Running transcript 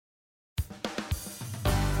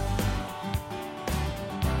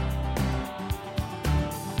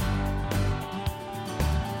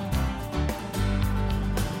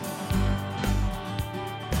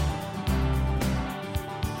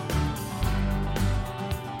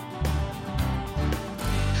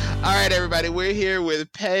All right, everybody, we're here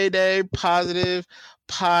with Payday Positive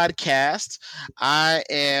Podcast. I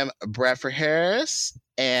am Bradford Harris,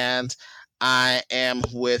 and I am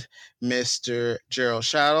with Mr. Gerald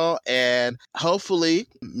Shottle, and hopefully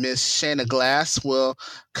Miss Shayna Glass will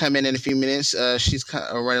come in a few minutes. She's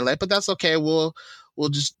running late, but that's okay. We'll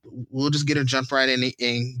just get her jump right in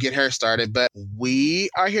and get her started. But we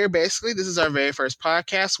are here basically. This is our very first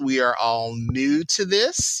podcast. We are all new to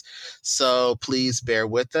this, so please bear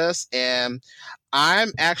with us. And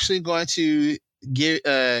I'm actually going to give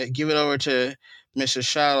it over to Mr.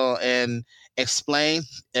 Shuttle and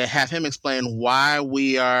have him explain why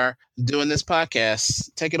we are doing this podcast.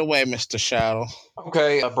 Take it away, Mr. Shuttle.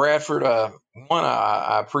 Okay, Bradford.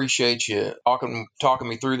 I appreciate you talking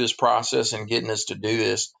me through this process and getting us to do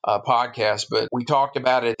this podcast. But we talked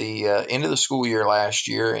about it at the end of the school year last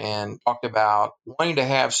year and talked about wanting to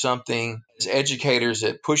have something as educators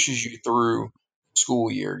that pushes you through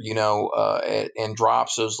school year, and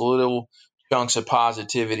drops those little chunks of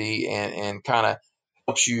positivity and kind of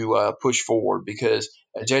helps you push forward. Because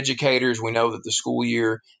as educators, we know that the school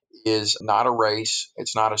year is not a race.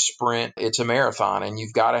 It's not a sprint. It's a marathon, and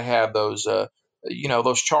you've got to have those,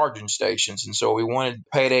 those charging stations. And so we wanted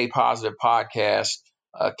Payday Positive Podcast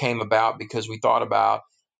came about because we thought about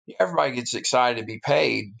everybody gets excited to be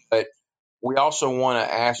paid, but we also want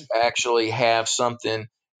to actually have something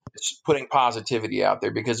that's putting positivity out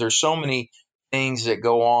there, because there's so many things that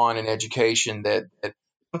go on in education that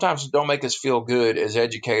sometimes don't make us feel good as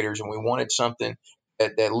educators, and we wanted something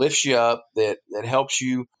that lifts you up, that helps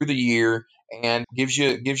you through the year and gives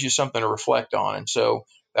you something to reflect on. And so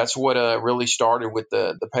that's what really started with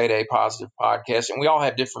the Payday Positive Podcast. And we all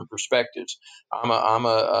have different perspectives. I'm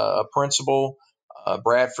a principal.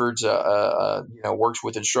 Bradford's works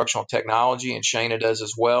with instructional technology, and Shayna does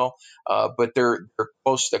as well. But they're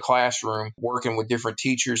close to the classroom, working with different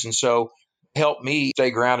teachers, and so help me stay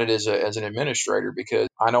grounded as an administrator, because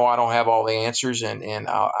I know I don't have all the answers, and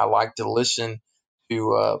I like to listen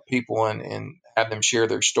to people and have them share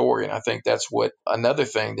their story. And I think that's what another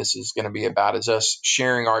thing this is going to be about, is us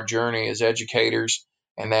sharing our journey as educators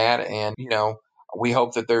and that. And, we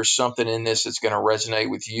hope that there's something in this that's going to resonate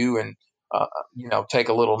with you and, take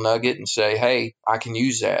a little nugget and say, hey, I can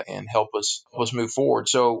use that and help us move forward.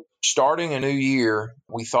 So starting a new year,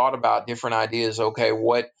 we thought about different ideas. Okay,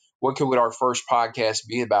 what could our first podcast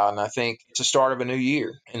be about? And I think it's the start of a new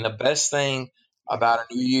year. And the best thing about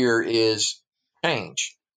a new year is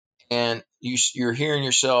change. And you're hearing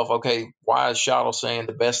yourself, okay, why is Shottle saying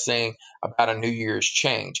the best thing about a new year is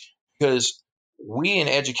change? Because we in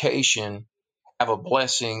education have a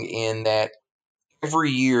blessing in that every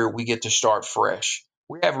year we get to start fresh.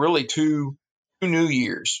 We have really two New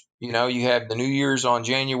Years. You have the New Year's on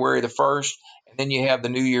January the 1st, and then you have the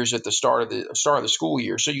New Year's at the start of the school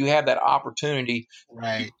year. So you have that opportunity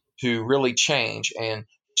to really change and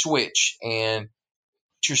switch and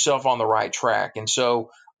put yourself on the right track. And so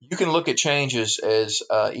you can look at changes as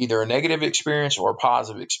either a negative experience or a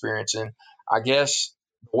positive experience. And I guess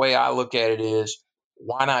the way I look at it is,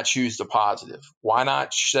 why not choose the positive? Why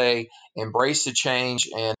not say, embrace the change?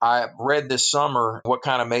 And I read this summer, what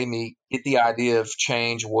kind of made me get the idea of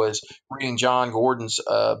change was reading John Gordon's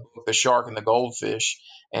book, The Shark and the Goldfish.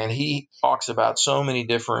 And he talks about so many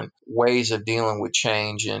different ways of dealing with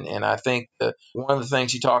change. And I think one of the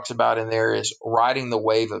things he talks about in there is riding the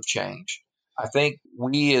wave of change. I think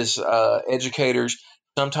we as educators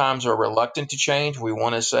sometimes are reluctant to change. We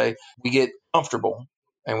want to say we get comfortable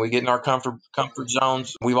and we get in our comfort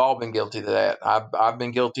zones. We've all been guilty of that. I've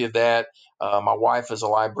been guilty of that. My wife is a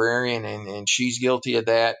librarian, and she's guilty of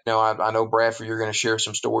that. I know, Bradford, you're going to share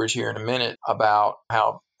some stories here in a minute about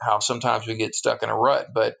how sometimes we get stuck in a rut.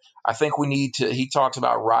 But I think we need to, he talks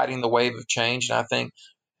about riding the wave of change. And I think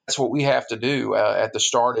that's what we have to do at the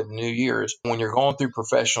start of the new year. Is when you're going through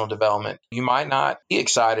professional development, you might not be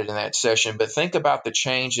excited in that session, but think about the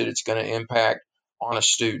change that it's going to impact on a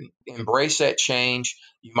student. Embrace that change.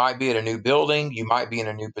 You might be at a new building. You might be in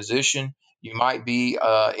a new position. You might be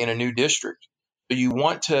in a new district. So you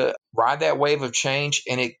want to ride that wave of change,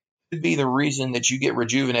 and it could be the reason that you get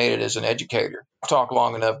rejuvenated as an educator. I've talked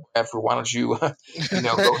long enough. Bradford, why don't you, go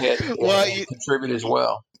ahead and contribute as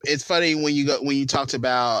well? It's funny when you talked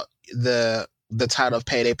about the title of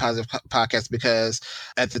Payday Positive Podcast, because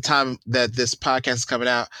at the time that this podcast is coming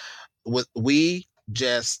out, we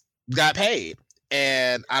just got paid.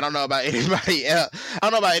 And I don't know about anybody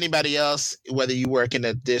else. Whether you work in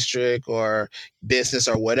a district or business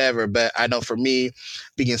or whatever. But I know for me,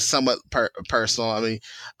 being somewhat personal, I mean,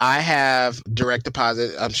 I have direct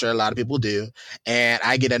deposit. I'm sure a lot of people do. And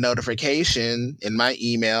I get a notification in my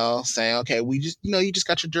email saying, okay, we just, you just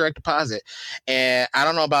got your direct deposit. And I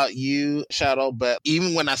don't know about you, Shadow, but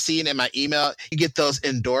even when I see it in my email, you get those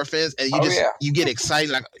endorphins and you get excited.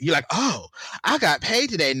 Like, you're like, oh, I got paid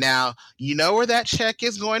today. Now, you know where that check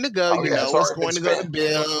is going to go. Oh, you yeah, know what's going to go to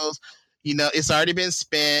bills. It's already been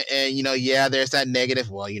spent, and yeah, there's that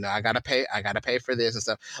negative. Well, I gotta pay for this and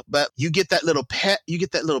stuff. But you get that little pep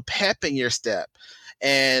in your step,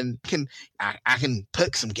 and I can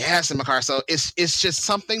put some gas in my car. So it's just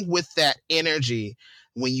something with that energy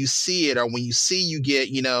when you see it, or when you see you get,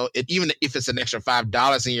 even if it's an extra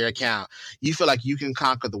 $5 in your account, you feel like you can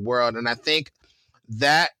conquer the world. And I think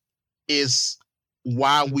that is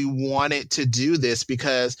why we wanted to do this,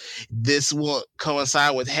 because this will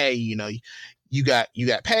coincide with, hey, you got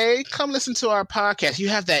paid, come listen to our podcast. You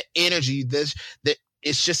have that energy. That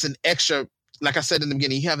it's just an extra, like I said in the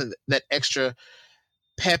beginning, you have that extra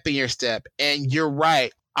pep in your step. And you're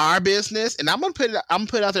right, our business, and I'm gonna put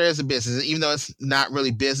it out there as a business, even though it's not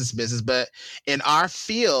really business, but in our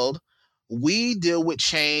field, we deal with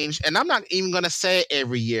change. And I'm not even gonna say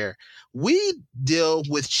every year. We deal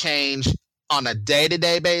with change on a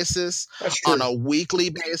day-to-day basis, on a weekly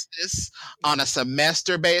basis, on a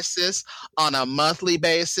semester basis, on a monthly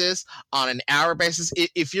basis, on an hour basis.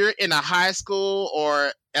 If you're in a high school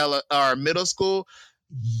or middle school,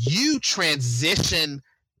 you transition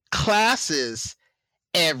classes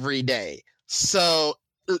every day. So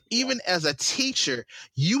even as a teacher,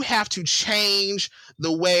 you have to change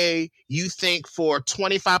the way you think for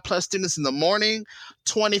 25 plus students in the morning,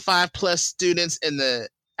 25 plus students in the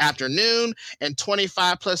afternoon, and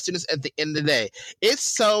 25 plus students at the end of the day. It's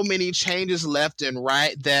so many changes left and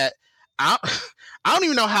right that I don't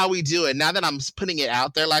even know how we do it. Now that I'm putting it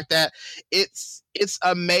out there like that, it's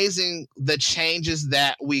amazing the changes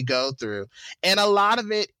that we go through. And a lot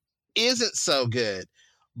of it isn't so good.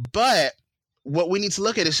 But what we need to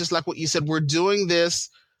look at is just like what you said, we're doing this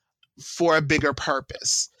for a bigger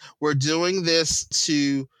purpose. We're doing this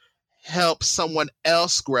to help someone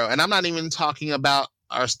else grow. And I'm not even talking about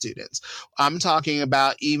our students. I'm talking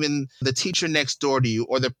about even the teacher next door to you,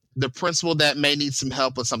 or the principal that may need some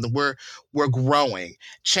help with something. We're growing.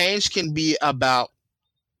 Change can be about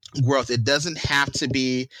growth. It doesn't have to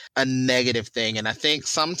be a negative thing. And I think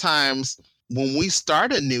sometimes when we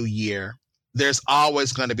start a new year, there's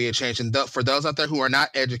always going to be a change. And for those out there who are not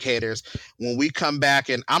educators, when we come back,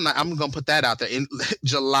 and I'm going to put that out there in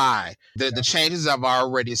July, the changes have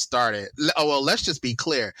already started. Oh, well, let's just be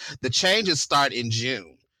clear. The changes start in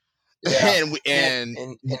June. Yeah. and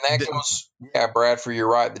that goes, Bradford,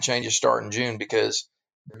 you're right. The changes start in June, because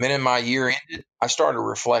the minute my year ended, I started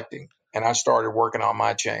reflecting and I started working on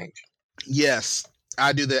my change. Yes,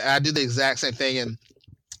 I do the exact same thing.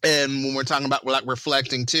 And when we're talking about like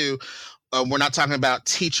reflecting too, we're not talking about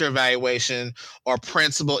teacher evaluation or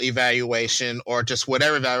principal evaluation or just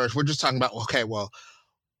whatever evaluation. We're just talking about, okay, well,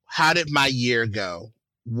 how did my year go?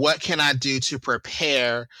 What can I do to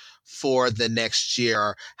prepare for the next year?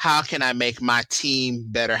 Or how can I make my team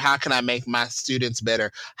better? How can I make my students better?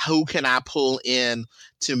 Who can I pull in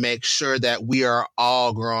to make sure that we are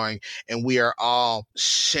all growing and we are all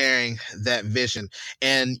sharing that vision?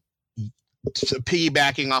 And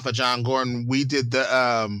piggybacking off of John Gordon, we did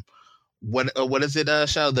the what is it,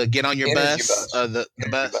 show? The Get on Your Energy Bus? Bus. The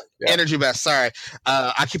bus? Yeah. Energy Bus, sorry.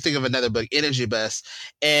 I keep thinking of another book, Energy Bus.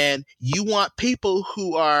 And you want people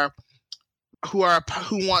who want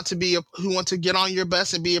to get on your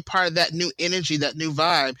bus and be a part of that new energy, that new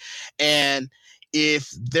vibe. And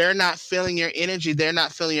if they're not feeling your energy, they're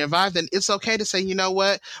not feeling your vibe, then it's okay to say, you know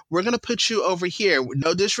what, we're going to put you over here.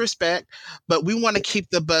 No disrespect, but we want to keep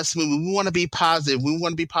the bus moving. We want to be positive. We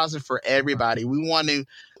want to be positive for everybody. We want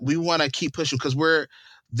to keep pushing, because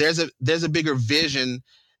there's a bigger vision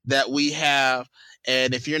that we have.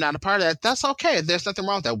 And if you're not a part of that, that's okay. There's nothing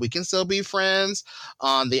wrong with that. We can still be friends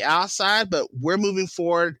on the outside, but we're moving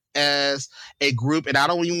forward as a group. And I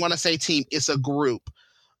don't even want to say team, it's a group.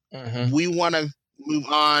 Mm-hmm. We want to move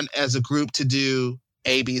on as a group to do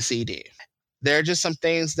A, B, C, D. There are just some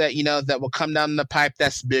things that, that will come down the pipe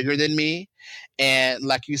that's bigger than me. And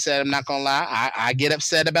like you said, I'm not going to lie, I get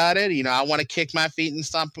upset about it. I want to kick my feet and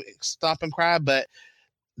stomp and cry, but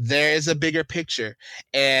there is a bigger picture.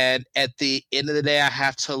 And at the end of the day, I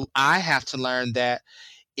have to learn that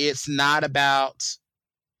it's not about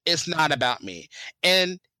me.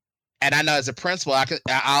 And And I know as a principal,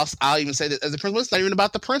 I'll even say that as a principal, it's not even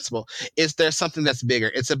about the principal. Is there something that's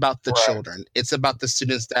bigger? It's about the children. It's about the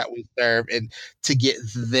students that we serve, and to get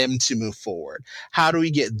them to move forward. How do we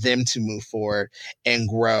get them to move forward and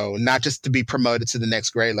grow, not just to be promoted to the next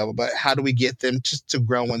grade level, but how do we get them just to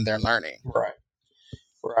grow when they're learning? Right.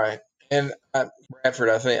 Right. And Bradford,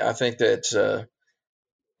 I think that's good.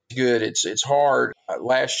 It's hard.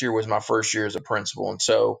 Last year was my first year as a principal, and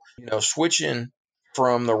so switching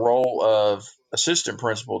from the role of assistant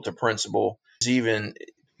principal to principal is even,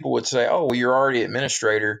 people would say, "Oh, well, you're already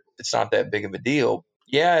administrator. It's not that big of a deal."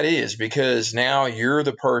 Yeah, it is, because now you're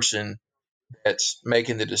the person that's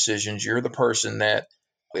making the decisions. You're the person that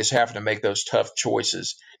is having to make those tough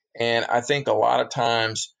choices. And I think a lot of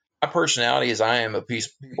times my personality is I am a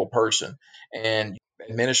people person, and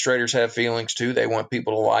administrators have feelings too. They want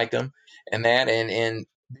people to like them, and being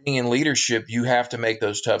in leadership, you have to make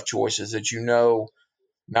those tough choices that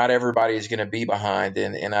not everybody is going to be behind.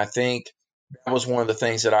 And I think that was one of the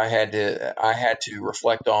things that I had to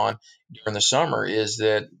reflect on during the summer, is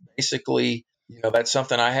that basically, that's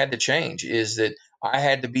something I had to change, is that I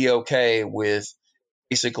had to be okay with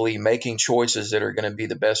basically making choices that are going to be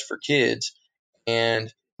the best for kids,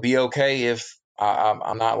 and be okay if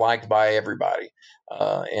I'm not liked by everybody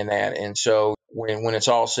in that. And so when it's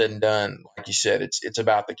all said and done, like you said, it's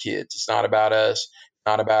about the kids. It's not about us,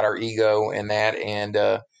 not about our ego and that. And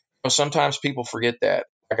sometimes people forget that.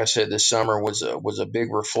 Like I said, this summer was a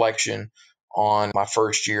big reflection on my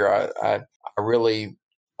first year. I really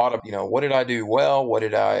thought of, what did I do well? What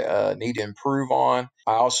did I need to improve on?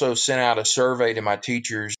 I also sent out a survey to my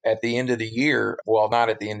teachers at the end of the year. Well, not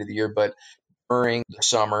at the end of the year, but during the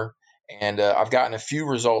summer, and I've gotten a few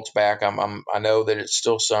results back. I know that it's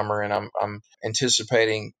still summer, and I'm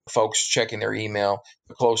anticipating folks checking their email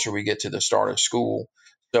the closer we get to the start of school.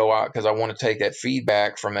 So, because I want to take that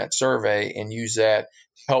feedback from that survey and use that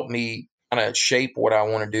to help me kind of shape what I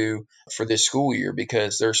want to do for this school year,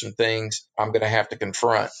 because there's some things I'm going to have to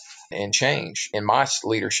confront and change in my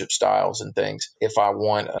leadership styles and things if I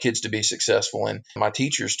want kids to be successful, and my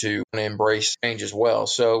teachers to embrace change as well.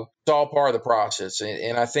 So it's all part of the process.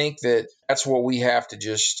 And I think that that's what we have to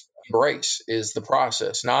just embrace, is the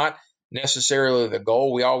process, not necessarily the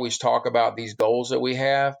goal. We always talk about these goals that we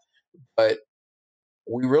have, but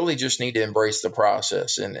we really just need to embrace the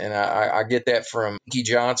process. And I get that from Mickey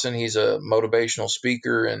Johnson. He's a motivational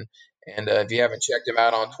speaker, and if you haven't checked him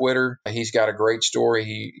out on Twitter, he's got a great story.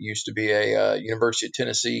 He used to be a University of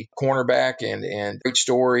Tennessee cornerback, and great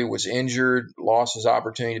story, was injured, lost his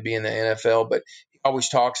opportunity to be in the NFL, but he always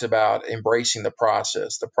talks about embracing the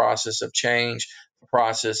process of change, the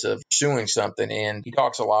process of pursuing something. And he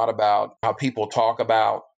talks a lot about how people talk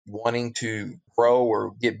about wanting to grow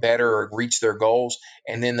or get better or reach their goals,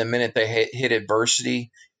 and then the minute they hit adversity,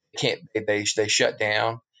 they shut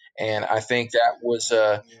down. And I think that was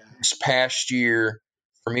this past year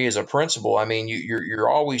for me as a principal. I mean, you're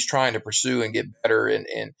always trying to pursue and get better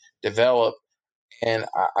and develop. And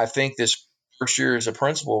I think this first year as a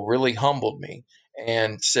principal really humbled me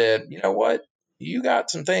and said, you know what, you got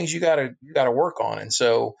some things you got to work on. And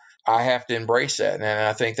so I have to embrace that. And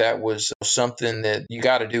I think that was something that you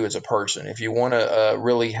got to do as a person. If you want to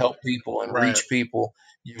really help people and reach people,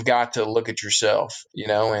 you've got to look at yourself,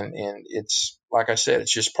 and it's, like I said,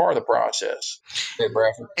 it's just part of the process. Hey,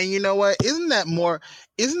 Bradford. And you know what? Isn't that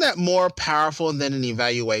more powerful than an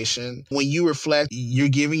evaluation? When you reflect, you're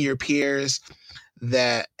giving your peers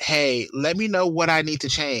that, hey, let me know what I need to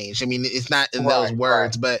change. I mean, it's not in those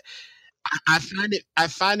words, but I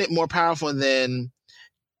find it more powerful than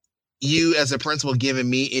you as a principal giving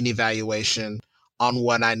me an evaluation on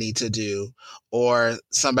what I need to do, or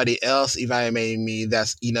somebody else evaluating me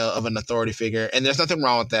that's, of an authority figure. And there's nothing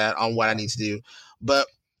wrong with that, on what I need to do. But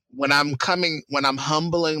when I'm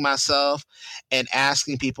humbling myself and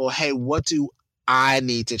asking people, hey, what do I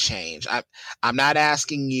need to change? I'm not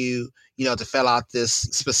asking you, to fill out this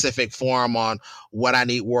specific form on what I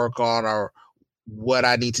need work on, or what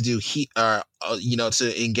I need to do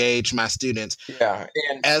to engage my students. Yeah.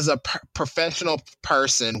 And as a professional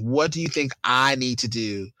person, what do you think I need to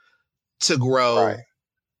do to grow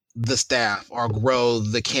the staff, or grow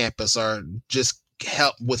the campus, or just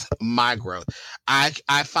help with my growth? I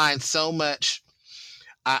find so much.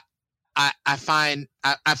 I find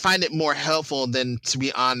it more helpful than, to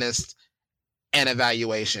be honest, an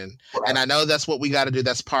evaluation. And I know that's what we got to do.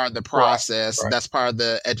 That's part of the process. That's part of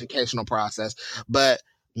the educational process. But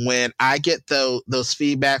when I get those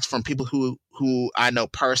feedbacks from people who who I know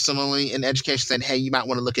personally in education saying, hey, you might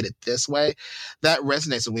want to look at it this way, that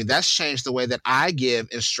resonates with me. That's changed the way that I give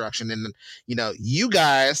instruction. And, you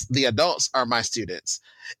guys, the adults, are my students.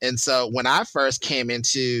 And so when I first came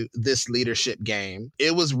into this leadership game,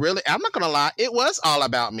 it was really, I'm not going to lie, it was all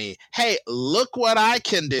about me. Hey, look what I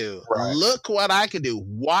can do. Right. Look what I can do.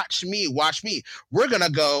 Watch me. Watch me. We're going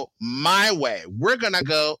to go my way. We're going to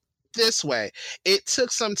go this way. It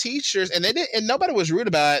took some teachers, and they did, and nobody was rude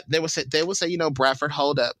about it. They would say, Bradford,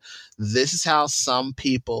 hold up. This is how some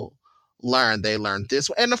people learn. They learn this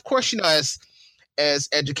way. And of course, as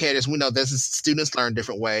educators, we know this is students learn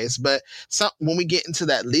different ways. But when we get into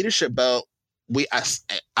that leadership boat,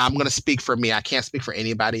 I'm going to speak for me. I can't speak for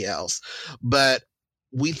anybody else. But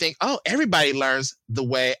we think, oh, everybody learns the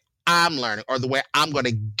way I'm learning or the way I'm going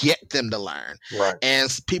to get them to learn. Right.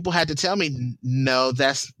 And people had to tell me, no,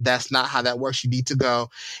 that's not how that works. You need to go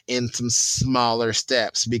in some smaller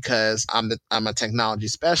steps because I'm a technology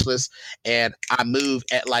specialist and I move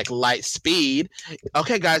at like light speed.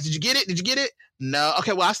 Okay, guys, did you get it? Did you get it? No.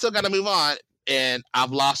 Okay, well, I still got to move on. And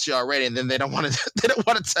I've lost you already. And then they don't want to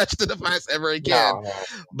touch the device ever again. No.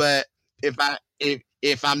 But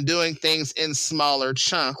if I'm doing things in smaller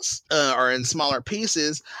chunks or in smaller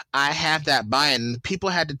pieces, I have that buy-in. People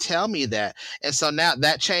had to tell me that. And so now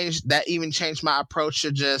that even changed my approach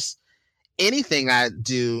to just anything I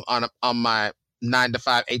do on my 9 to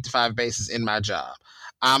 5, 8 to 5 basis in my job.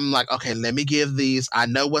 I'm like, okay, let me give these. I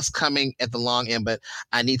know what's coming at the long end, but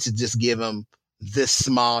I need to just give them this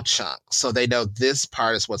small chunk so they know this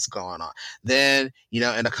part is what's going on. Then, in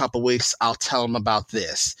a couple weeks, I'll tell them about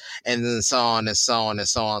this, and then so on and so on and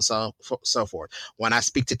so on, so forth. When I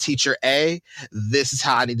speak to teacher A, this is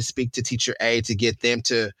how I need to speak to teacher A to get them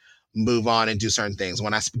to move on and do certain things.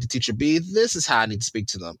 When I speak to teacher B, this is how I need to speak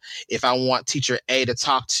to them. If I want teacher A to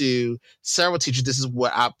talk to several teachers, this is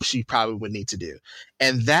what she probably would need to do.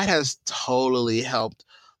 And that has totally helped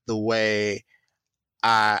the way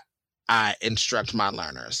I instruct my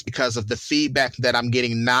learners because of the feedback that I'm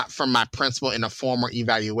getting, not from my principal in a formal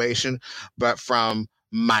evaluation, but from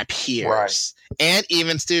my peers and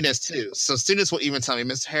even students too. So students will even tell me,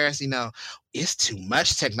 Mr. Harris, it's too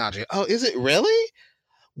much technology. Oh, is it really?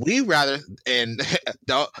 We rather, and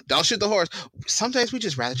don't shoot the horse. Sometimes we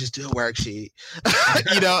just rather just do a worksheet,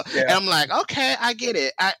 Yeah. And I'm like, okay, I get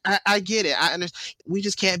it. I get it. I understand. We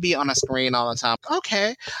just can't be on a screen all the time.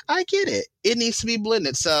 Okay, I get it. It needs to be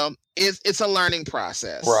blended. So it's a learning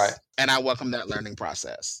process, Right? And I welcome that learning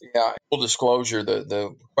process. Yeah. Full disclosure: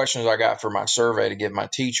 the questions I got for my survey to give my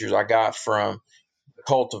teachers, I got from the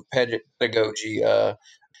Cult of Pedagogy. Got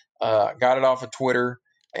it off of Twitter,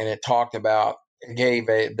 and it talked about. It gave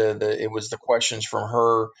it was the questions from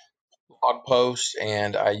her blog post,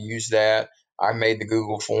 and I used that. I made the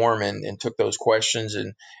Google form and took those questions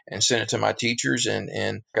and sent it to my teachers. And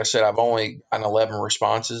like I said, I've only gotten 11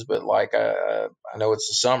 responses, but I know it's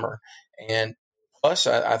the summer. And plus,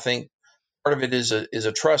 I think part of it is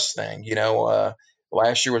a trust thing.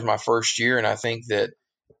 Last year was my first year, and I think that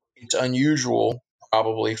it's unusual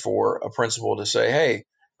probably for a principal to say, hey,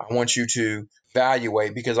 I want you to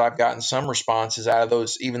evaluate, because I've gotten some responses out of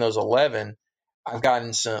those, even those 11, I've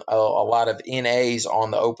gotten a lot of NAs on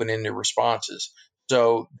the open-ended responses.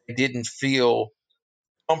 So they didn't feel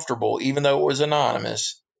comfortable, even though it was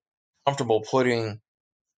anonymous, comfortable putting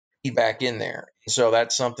feedback in there. So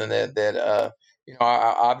that's something that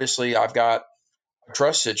obviously I've got a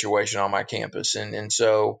trust situation on my campus, and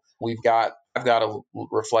so I've got to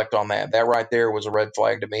reflect on that. That right there was a red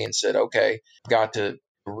flag to me, and said, okay, I've got to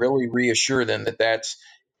really reassure them that it's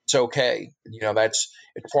okay. It's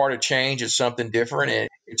part of change. It's something different, and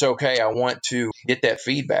it's okay. I want to get that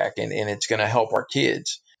feedback, and it's going to help our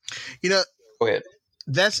kids. Go ahead.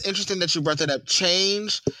 That's interesting that you brought that up.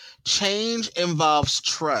 Change involves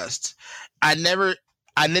trust. I never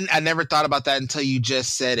thought about that until you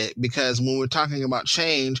just said it, because when we're talking about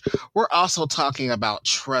change, we're also talking about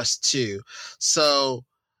trust too. So,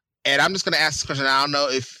 and I'm just going to ask this question. I don't know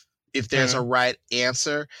if there's a right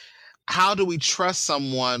answer. How do we trust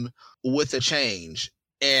someone with a change?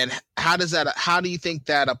 And how do you think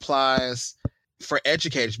that applies for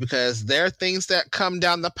educators? Because there are things that come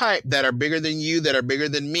down the pipe that are bigger than you, that are bigger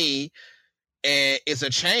than me, and it's a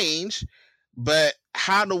change. But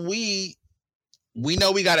how do we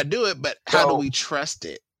know we got to do it, but how do we trust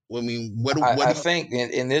it? I think,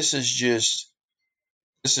 and this is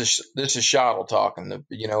Shottle talking.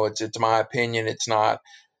 It's my opinion. It's not.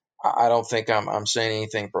 I don't think I'm saying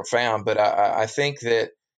anything profound, but I think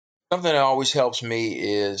that something that always helps me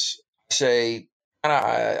is say,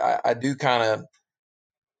 I do kind of.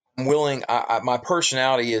 I'm willing. My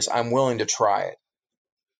personality is I'm willing to try it,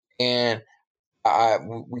 and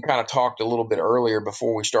we kind of talked a little bit earlier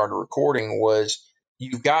before we started recording, was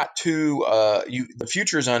you've got to the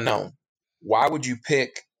future is unknown. Why would you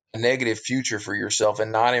pick a negative future for yourself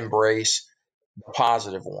and not embrace the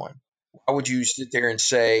positive one? Why would you sit there and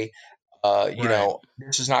say, Right.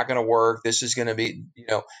 this is not going to work. This is going to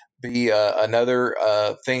be another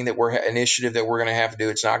thing that initiative that we're going to have to do.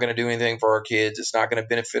 It's not going to do anything for our kids. It's not going to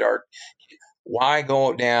benefit our. Why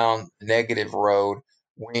go down the negative road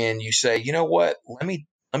when you say, you know what? Let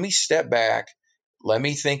me step back. Let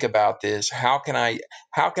me think about this. How can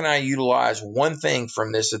I utilize one thing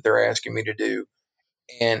from this that they're asking me to do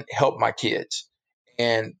and help my kids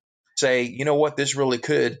and say, you know what, this really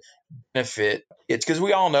could benefit kids, because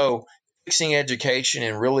we all know fixing education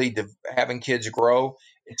and really having kids grow,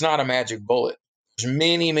 it's not a magic bullet. There's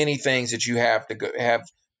many, many things that you have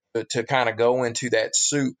to kind of go into that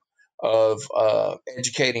soup of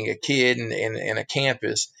educating a kid and a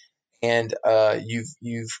campus, and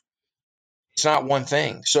you've it's not one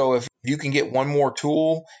thing. So if you can get one more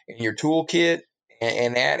tool in your toolkit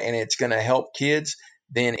and it's going to help kids,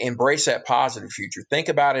 then embrace that positive future. Think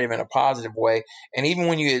about it in a positive way. And even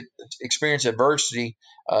when you experience adversity,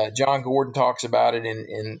 John Gordon talks about it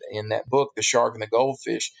in that book, The Shark and the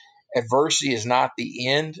Goldfish. Adversity is not the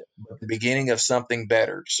end, but the beginning of something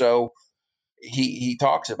better. So he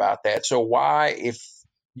talks about that. So why, if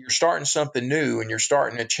you're starting something new and you're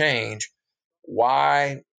starting to change,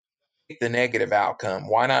 why the negative outcome?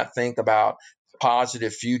 Why not think about the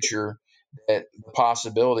positive future, that the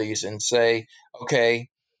possibilities, and say, okay,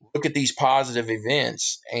 look at these positive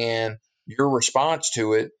events and your response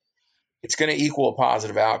to it, it's going to equal a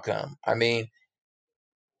positive outcome. I mean,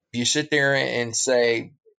 if you sit there and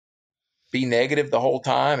say, be negative the whole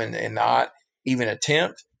time and not even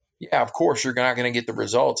attempt, yeah, of course, you're not going to get the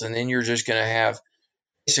results. And then you're just going to have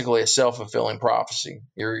basically a self-fulfilling prophecy.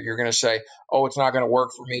 You're going to say, oh, it's not going to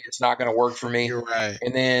work for me. It's not going to work for me. You're right.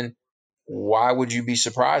 And then why would you be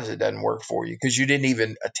surprised it doesn't work for you? Because you didn't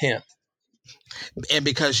even attempt. And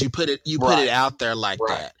because you put it Right. out there like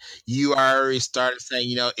Right. that, you already started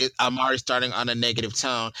saying, I'm already starting on a negative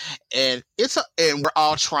tone, and and we're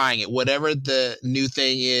all trying it. Whatever the new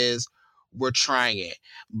thing is, we're trying it.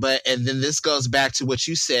 And then this goes back to what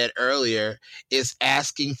you said earlier, is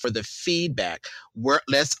asking for the feedback.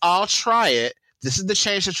 Let's all try it. This is the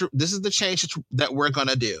change that we're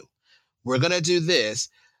gonna do. We're gonna do this,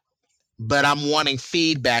 but I'm wanting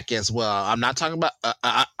feedback as well. I'm not talking about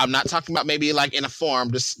I'm not talking about maybe like in a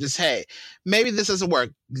forum. Just hey, maybe this doesn't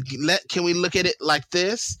work. Can we look at it like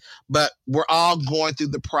this? But we're all going through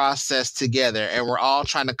the process together, and we're all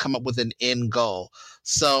trying to come up with an end goal.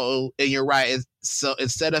 So, and you're right. So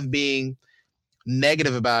instead of being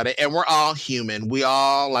negative about it, and we're all human, we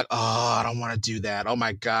all like, oh, I don't want to do that. Oh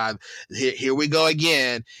my God, here we go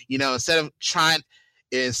again. Instead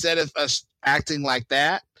of us acting like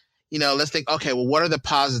that, let's think, okay, well, what are the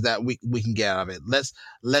positives that we can get out of it?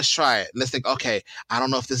 Let's try it. Let's think, okay, I don't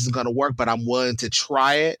know if this is going to work, but I'm willing to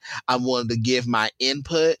try it. I'm willing to give my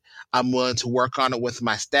input. I'm willing to work on it with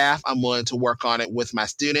my staff. I'm willing to work on it with my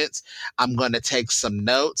students. I'm going to take some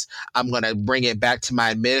notes. I'm going to bring it back to my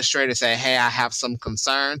administrator and say, hey, I have some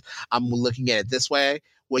concerns. I'm looking at it this way.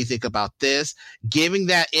 What do you think about this? Giving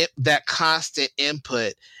that constant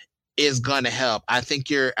input is going to help. I think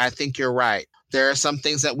you're right. There are some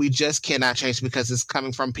things that we just cannot change because it's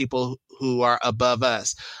coming from people who are above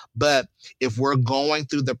us. But if we're going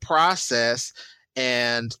through the process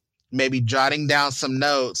and maybe jotting down some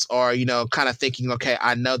notes, or kind of thinking, okay,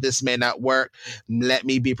 I know this may not work, let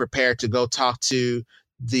me be prepared to go talk to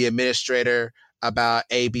the administrator about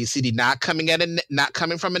ABCD, not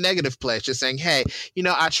coming from a negative place, just saying, hey,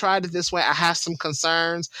 I tried it this way, I have some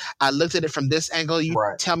concerns, I looked at it from this angle, you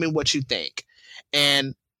Right. tell me what you think.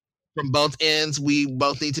 And from both ends, we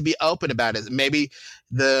both need to be open about it. Maybe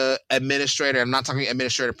the administrator, I'm not talking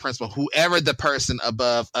administrator, principal, whoever the person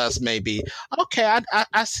above us may be. Okay,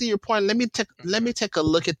 I see your point. Let me take a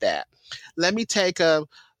look at that. Let me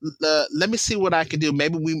let me see what I can do.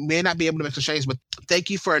 Maybe we may not be able to make a change, but thank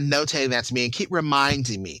you for notating that to me and keep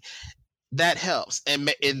reminding me. That helps. And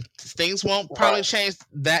things won't probably change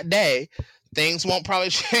that day. Things won't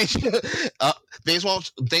probably change. Things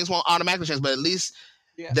won't automatically change, but at least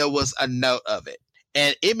there was a note of it.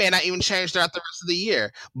 And it may not even change throughout the rest of the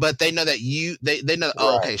year, but they know that they know,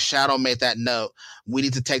 oh, okay, Shadow made that note. We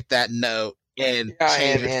need to take that note and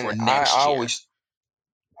change it for next year.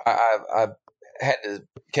 I've had to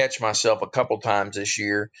catch myself a couple times this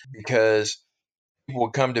year, because people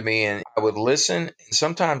would come to me and I would listen, and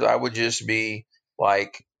sometimes I would just be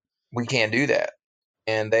like, we can't do that.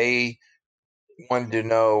 And they wanted to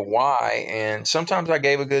know why. And sometimes I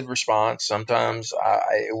gave a good response. Sometimes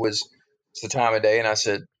it was it's the time of day, and I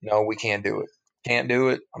said, no, we can't do it. Can't do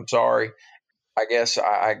it. I'm sorry. I guess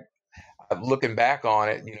looking back on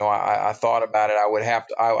it, I thought about it. I would have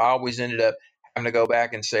to. I always ended up having to go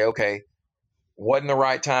back and say, okay, wasn't the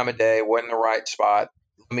right time of day, wasn't the right spot.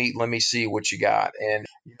 Let me see what you got. And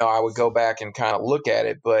I would go back and kind of look at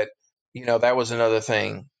it, but that was another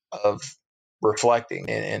thing of reflecting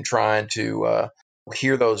and trying to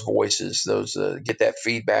hear those voices, those get that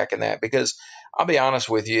feedback and that, because I'll be honest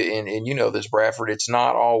with you, and this, Bradford, it's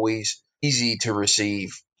not always easy to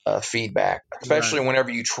receive feedback, especially Right.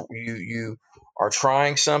 whenever you are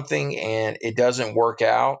trying something and it doesn't work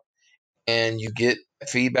out, and you get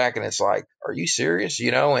feedback and it's like, are you serious?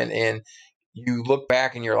 And you look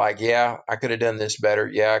back and you're like, yeah, I could have done this better.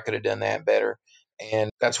 Yeah, I could have done that better. And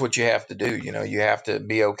that's what you have to do. You have to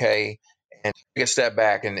be okay and take a step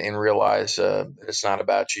back and realize that it's not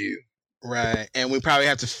about you. Right. And we probably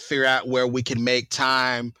have to figure out where we can make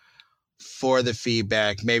time for the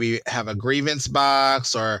feedback. Maybe have a grievance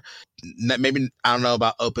box, or maybe, I don't know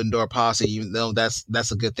about open door policy, even though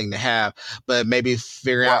that's a good thing to have, but maybe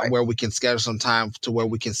figure out Right. where we can schedule some time to where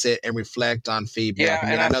we can sit and reflect on feedback. Yeah. I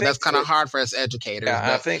mean, And I I know that's think kind of that, hard for us educators, yeah,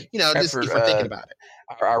 I but think just Bradford, if we're thinking about it.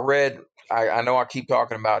 I read, I know I keep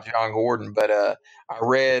talking about John Gordon, but I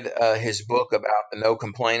read his book about the no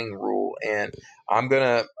complaining rule, and I'm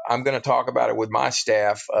gonna talk about it with my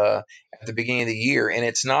staff at the beginning of the year. And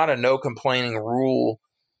it's not a no complaining rule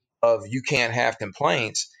of you can't have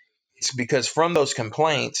complaints. It's because from those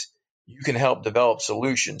complaints you can help develop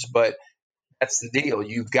solutions. But that's the deal.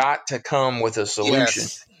 You've got to come with a solution.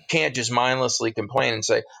 Yes. You can't just mindlessly complain and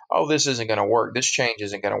say, "Oh, this isn't going to work. This change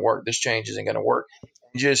isn't going to work. This change isn't going to work."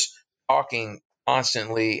 And just talking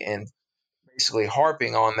constantly and basically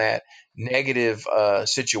harping on that negative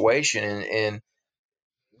situation and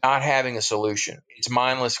not having a solution. It's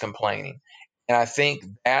mindless complaining, and I think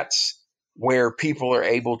that's where people are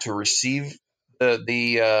able to receive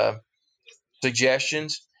the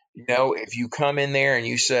suggestions. If you come in there and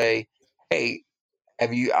you say, "Hey,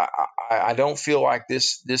 have you? I don't feel like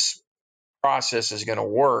this process is going to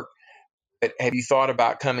work, but have you thought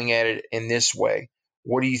about coming at it in this way?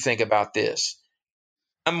 What do you think about this?"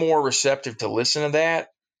 I'm more receptive to listen to that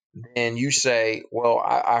than you say, "Well,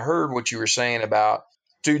 I heard what you were saying about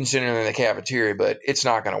students entering in the cafeteria, but it's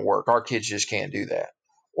not going to work. Our kids just can't do that."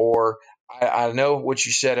 Or I know what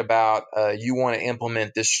you said about you want to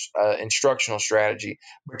implement this instructional strategy,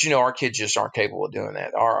 but our kids just aren't capable of doing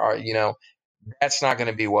that. That's not going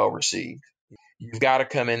to be well received. You've got to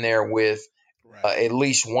come in there with Right. at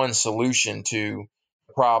least one solution to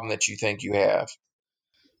the problem that you think you have.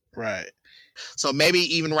 Right. So maybe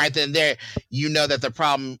even right then and there, that the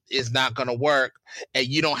problem is not going to work, and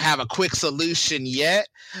you don't have a quick solution yet,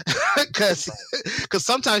 because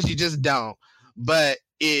sometimes you just don't. But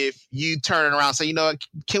if you turn it around, and say,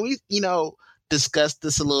 can we, discuss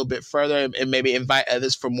this a little bit further, and maybe invite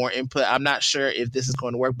others for more input. I'm not sure if this is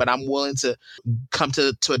going to work, but I'm willing to come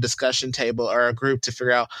to a discussion table or a group to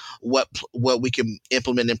figure out what we can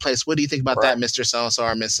implement in place. What do you think about Right. that, Mr. So and so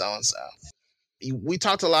or Miss So and so? We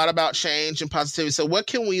talked a lot about change and positivity. So what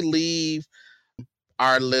can we leave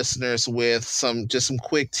our listeners with, some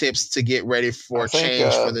quick tips to get ready I for think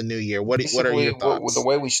change for the new year? What are basically your the thoughts?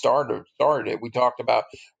 way we started it, we talked about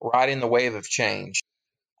riding the wave of change,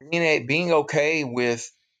 being okay with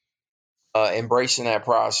embracing that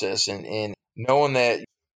process and knowing that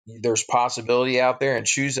there's possibility out there, and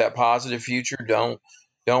choose that positive future.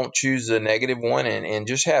 Don't choose the negative one, and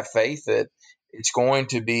just have faith that it's going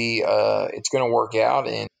to work out,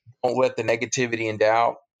 and don't let the negativity and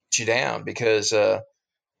doubt get you down, because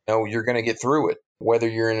you're going to get through it. Whether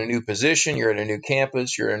you're in a new position, you're at a new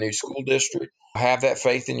campus, you're in a new school district, have that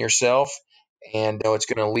faith in yourself, and it's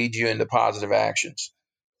going to lead you into positive actions.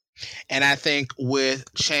 And I think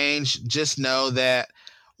with change, just know that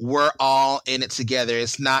we're all in it together.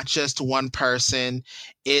 It's not just one person,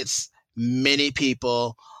 it's many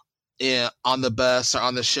people on the bus or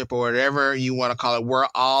on the ship or whatever you want to call it. We're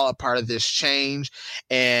all a part of this change.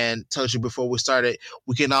 And told you before we started,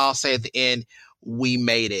 we can all say at the end, we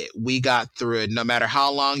made it. We got through it. No matter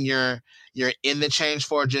how long you're in the change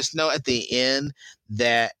for, just know at the end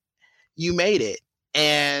that you made it,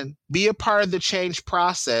 and be a part of the change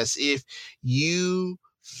process. If you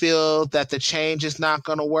feel that the change is not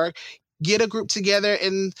going to work, get a group together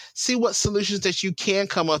and see what solutions that you can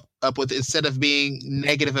come up with, instead of being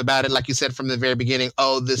negative about it. Like you said from the very beginning,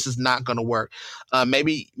 oh, this is not going to work.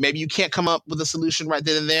 Maybe you can't come up with a solution right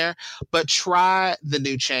then and there, but try the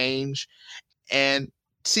new change, and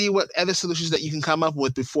see what other solutions that you can come up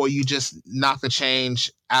with before you just knock the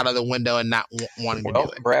change out of the window and not wanting to do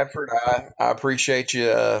it. Bradford, I appreciate you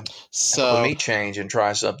helping me change and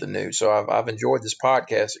try something new. So I've enjoyed this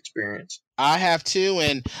podcast experience. I have too,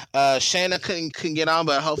 and Shayna couldn't get on,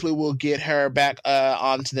 but hopefully we'll get her back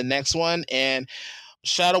on to the next one. And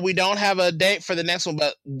Shuttle, we don't have a date for the next one,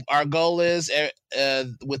 but our goal is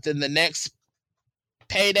within the next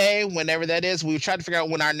payday, whenever that is. We try to figure out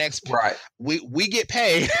when our next we get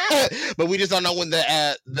paid, but we just don't know when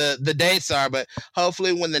the dates are. But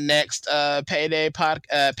hopefully, when the next payday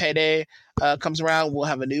comes around, we'll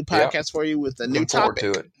have a new podcast for you with a new topic.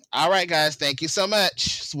 Forward to it. All right, guys, thank you so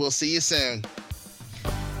much. We'll see you soon.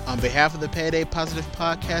 On behalf of the Payday Positive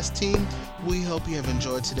Podcast team, we hope you have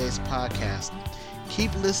enjoyed today's podcast.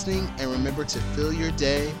 Keep listening and remember to fill your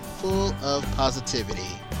day full of positivity.